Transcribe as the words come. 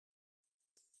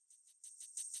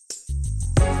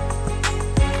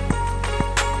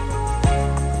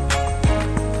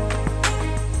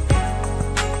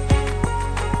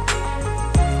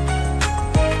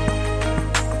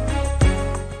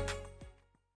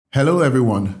Hello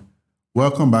everyone,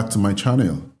 welcome back to my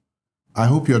channel. I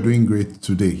hope you're doing great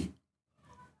today.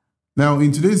 Now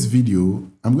in today's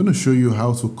video, I'm going to show you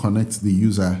how to connect the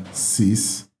user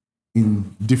sys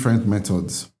in different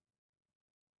methods.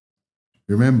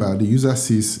 Remember, the user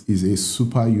sys is a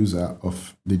super user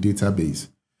of the database.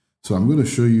 So I'm going to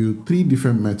show you 3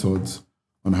 different methods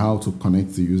on how to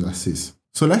connect the user sys.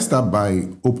 So let's start by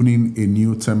opening a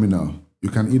new terminal. You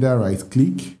can either right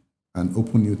click and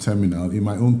open new terminal. In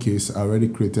my own case, I already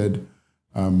created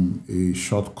a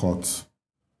shortcut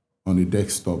on the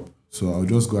desktop. So I'll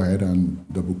just go ahead and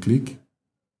double click.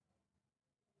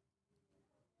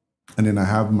 And then I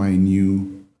have my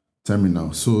new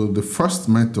terminal. So the first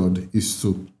method is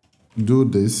to do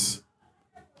this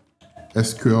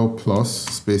SQL plus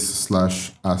space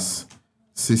 / as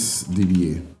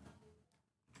sysdba.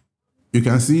 You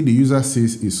can see the user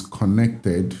sys is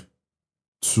connected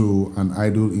to an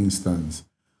idle instance.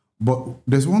 But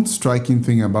there's one striking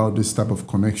thing about this type of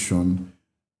connection.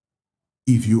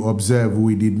 If you observe,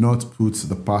 we did not put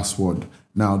the password.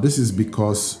 Now, this is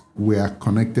because we are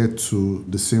connected to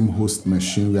the same host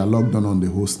machine. We are logged on the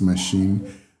host machine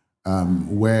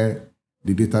where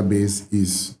the database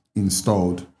is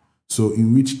installed. So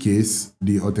in which case,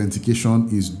 the authentication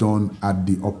is done at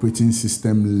the operating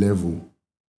system level.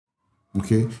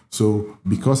 Okay, so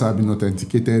because I've been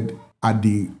authenticated at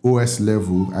the OS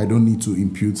level, I don't need to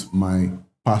impute my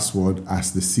password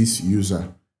as the sys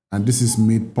user. And this is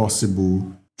made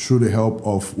possible through the help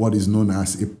of what is known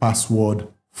as a password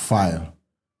file.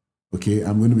 Okay,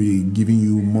 I'm going to be giving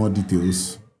you more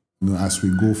details as we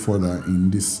go further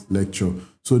in this lecture.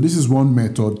 So this is one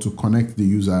method to connect the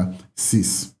user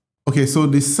sys. Okay, so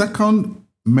the second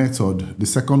method, the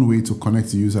second way to connect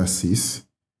the user sys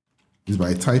is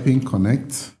by typing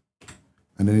connect,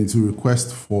 and then it will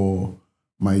request for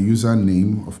my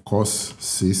username, of course,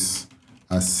 sys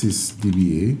as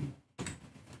sysdba,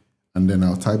 and then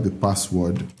I'll type the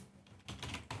password.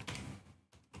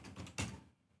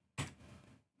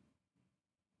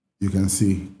 You can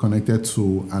see connected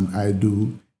to an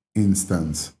idle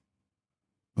instance.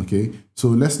 Okay, so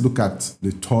let's look at the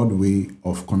third way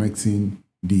of connecting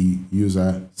the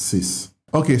user sys.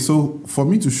 Okay, so for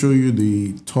me to show you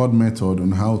the third method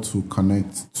on how to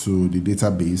connect to the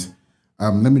database,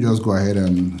 let me just go ahead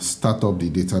and start up the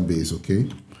database, okay?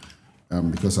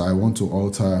 Because I want to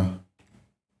alter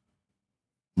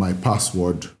my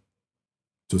password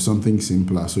to something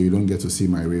simpler so you don't get to see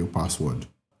my real password.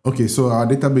 Okay, so our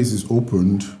database is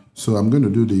opened. So I'm going to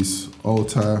do this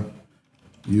alter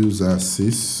user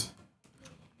sys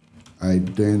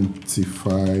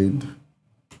identified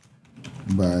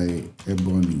by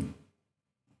Ebony.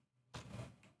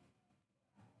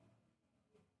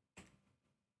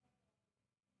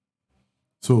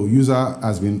 So user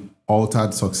has been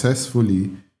altered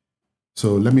successfully.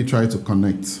 So let me try to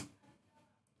connect.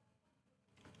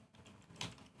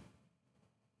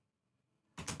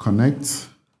 Connect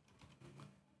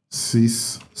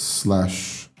sys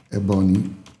 /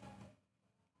 Ebony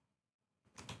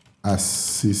as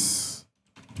sysdba.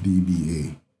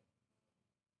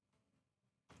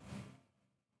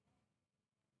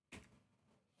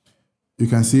 You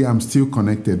can see I'm still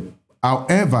connected.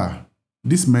 However,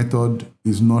 this method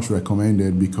is not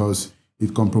recommended because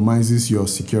it compromises your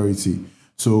security.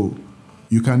 So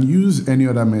you can use any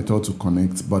other method to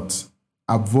connect, but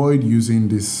avoid using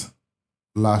this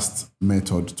last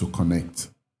method to connect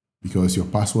because your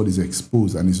password is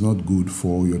exposed and it's not good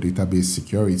for your database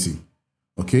security.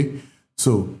 Okay,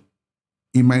 so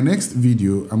in my next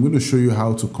video, I'm going to show you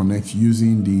how to connect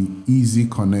using the Easy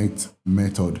Connect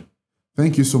method.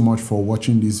 Thank you so much for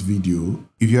watching this video.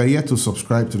 If you are yet to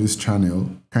subscribe to this channel,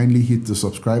 kindly hit the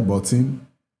subscribe button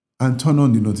and turn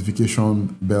on the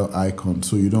notification bell icon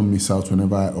so you don't miss out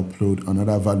whenever I upload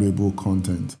another valuable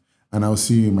content. And I'll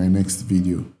see you in my next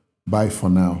video. Bye for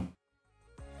now.